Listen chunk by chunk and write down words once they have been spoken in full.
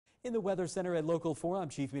In the Weather Center at Local 4, I'm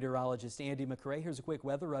Chief Meteorologist Andy McRae. Here's a quick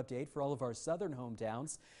weather update for all of our southern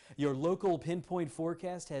hometowns. Your local pinpoint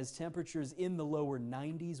forecast has temperatures in the lower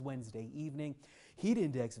 90s Wednesday evening. Heat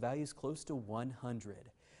index values close to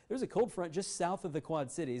 100. There's a cold front just south of the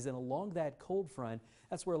Quad Cities, and along that cold front,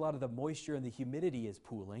 that's where a lot of the moisture and the humidity is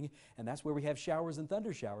pooling, and that's where we have showers and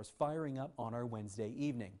thunder showers firing up on our Wednesday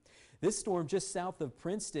evening. This storm just south of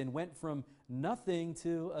Princeton went from nothing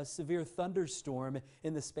to a severe thunderstorm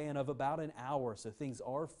in the span of about an hour, so things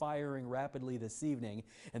are firing rapidly this evening,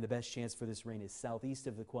 and the best chance for this rain is southeast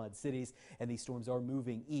of the Quad Cities, and these storms are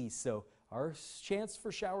moving east, so our chance for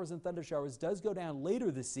showers and thunder showers does go down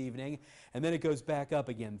later this evening, and then it goes back up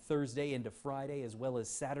again Thursday into Friday, as well as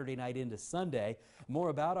Saturday night into Sunday. More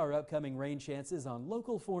about our upcoming rain chances on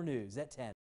Local 4 News at 10.